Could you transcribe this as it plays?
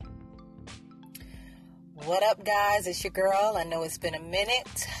What up, guys? It's your girl. I know it's been a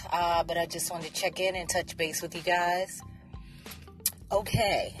minute, but I just wanted to check in and touch base with you guys.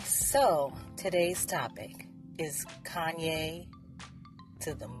 Okay, so today's topic is Kanye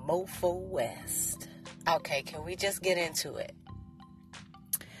to the Mofo West. Okay, can we just get into it?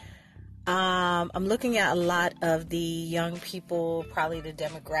 I'm looking at a lot of the young people. Probably the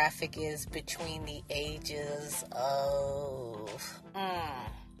demographic is between the ages of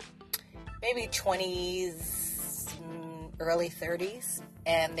maybe 20s, early 30s,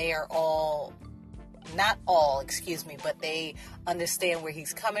 and they are all, not all, but they understand where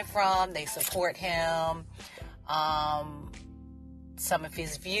he's coming from. They support him. Some of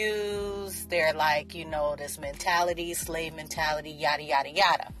his views, they're like, this mentality, slave mentality, yada, yada,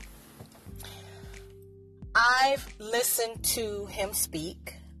 yada. I've listened to him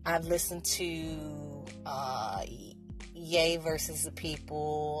speak. I've listened to Ye versus the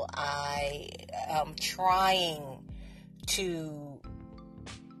People. I am trying to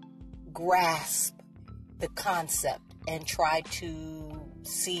grasp the concept and try to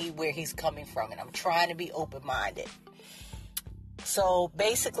see where he's coming from. And I'm trying to be open-minded. So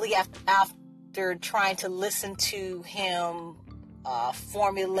basically, after trying to listen to him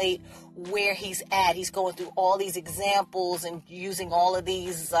formulate where he's at, he's going through all these examples and using all of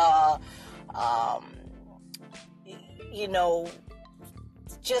these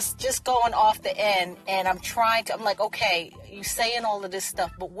just going off the end, and I'm like, okay, you saying all of this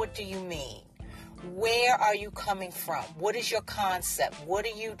stuff, but what do you mean? Where are you coming from? What is your concept? What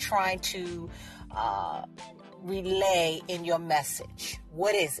are you trying to relay in your message?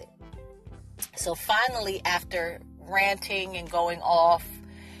 What is it? So finally, after ranting and going off,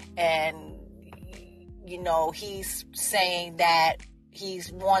 and he's saying that he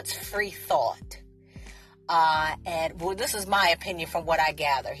wants free thought. This is my opinion from what I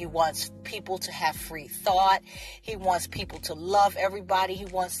gather. He wants people to have free thought. He wants people to love everybody. He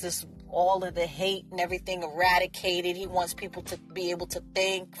wants all of the hate and everything eradicated. He wants people to be able to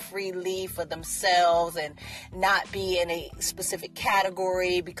think freely for themselves and not be in a specific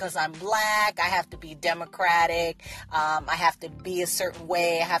category. Because I'm black, I have to be democratic. I have to be a certain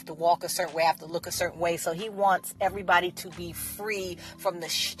way. I have to walk a certain way. I have to look a certain way. So he wants everybody to be free from the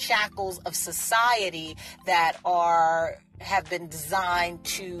shackles of society that have been designed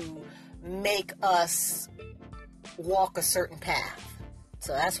to make us walk a certain path.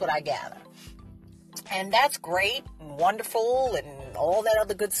 So that's what I gather. And that's great and wonderful and all that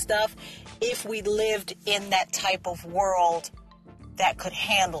other good stuff if we lived in that type of world that could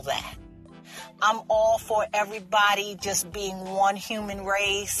handle that. I'm all for everybody just being one human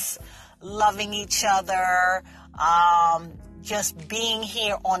race, loving each other, just being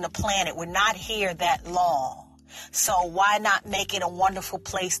here on the planet. We're not here that long. So why not make it a wonderful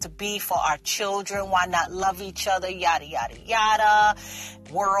place to be for our children? Why not love each other? Yada, yada, yada.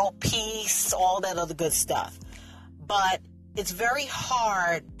 World peace, all that other good stuff. But it's very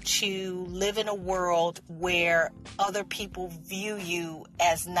hard to live in a world where other people view you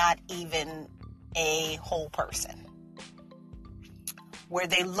as not even a whole person. Where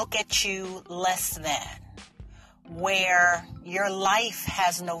they look at you less than. Where your life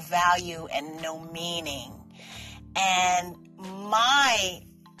has no value and no meaning. And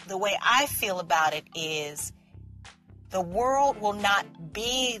the way I feel about it is the world will not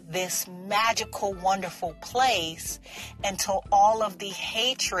be this magical, wonderful place until all of the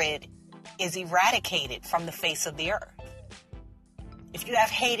hatred is eradicated from the face of the earth. If you have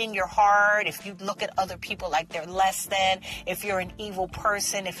hate in your heart, if you look at other people like they're less than, if you're an evil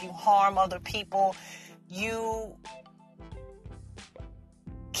person, if you harm other people, you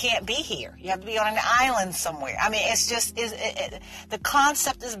can't be here. You have to be on an island somewhere. I mean, it's just the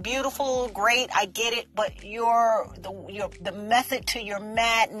concept is beautiful, great. I get it, but the method to your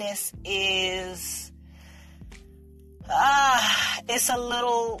madness is it's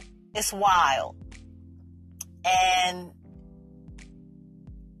wild, and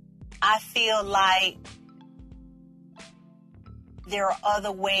I feel like there are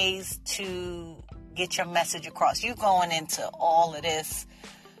other ways to get your message across. You going into all of this.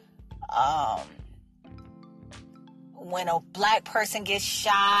 When a black person gets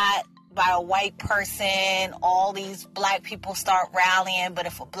shot by a white person, all these black people start rallying, but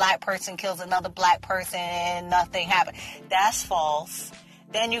if a black person kills another black person, nothing happens. That's false.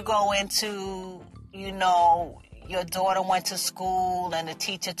 Then you go into, your daughter went to school and the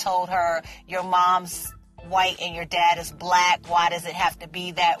teacher told her your mom's white and your dad is black. Why does it have to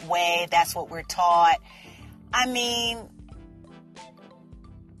be that way? That's what we're taught. I mean,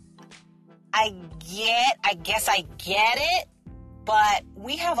 I guess I get it, but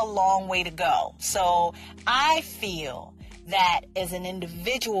we have a long way to go. So I feel that as an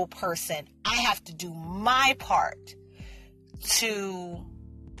individual person, I have to do my part to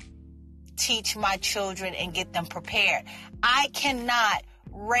teach my children and get them prepared. I cannot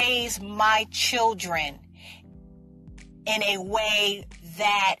raise my children in a way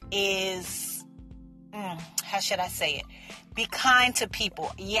that is, how should I say it? Be kind to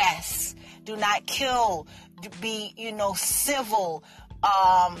people. Yes. Do not kill. Be, civil.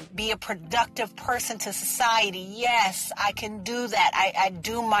 Be a productive person to society. Yes, I can do that. I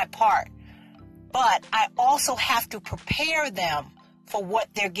do my part. But I also have to prepare them for what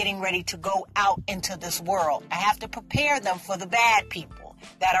they're getting ready to go out into this world. I have to prepare them for the bad people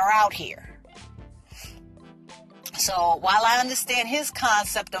that are out here. So while I understand his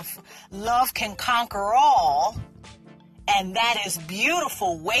concept of love can conquer all, and that is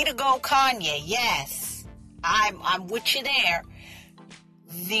beautiful, way to go, Kanye. Yes, I'm with you there.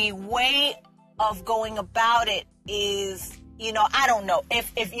 The way of going about it is, I don't know.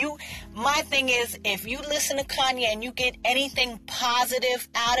 My thing is, if you listen to Kanye and you get anything positive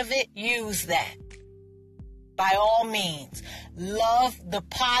out of it, use that. By all means, love the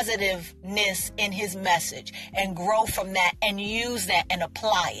positiveness in his message and grow from that and use that and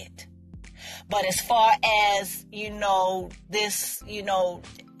apply it. But as far as, this,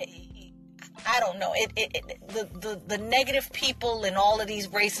 I don't know. The negative people and all of these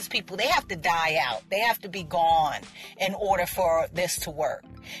racist people, they have to die out. They have to be gone in order for this to work.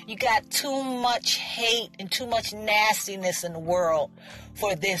 You got too much hate and too much nastiness in the world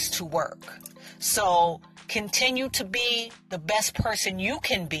for this to work. So continue to be the best person you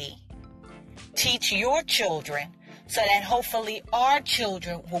can be. Teach your children so that hopefully our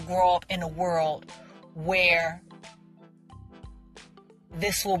children will grow up in a world where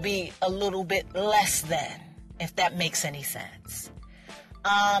this will be a little bit less than, if that makes any sense.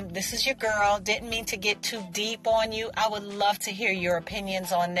 This is your girl. Didn't mean to get too deep on you. I would love to hear your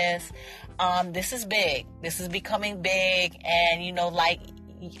opinions on this. This is big. This is becoming big. And,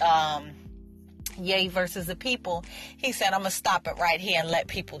 Ye versus the people, he said, I'm going to stop it right here and let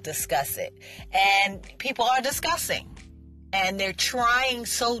people discuss it. And people are discussing. And they're trying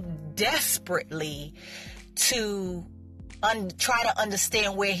so desperately to try to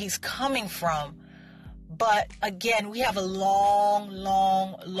understand where he's coming from. But again, we have a long,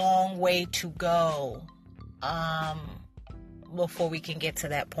 long, long way to go before we can get to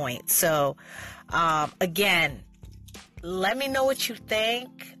that point. So again, let me know what you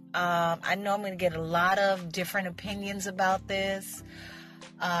think. I know I'm going to get a lot of different opinions about this.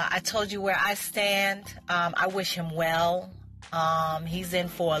 I told you where I stand. I wish him well. He's in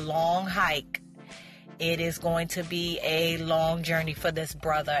for a long hike. It is going to be a long journey for this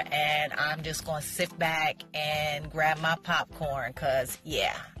brother, and I'm just going to sit back and grab my popcorn because,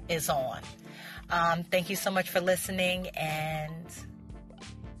 yeah, it's on. Thank you so much for listening, and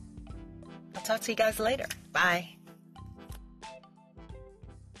I'll talk to you guys later. Bye.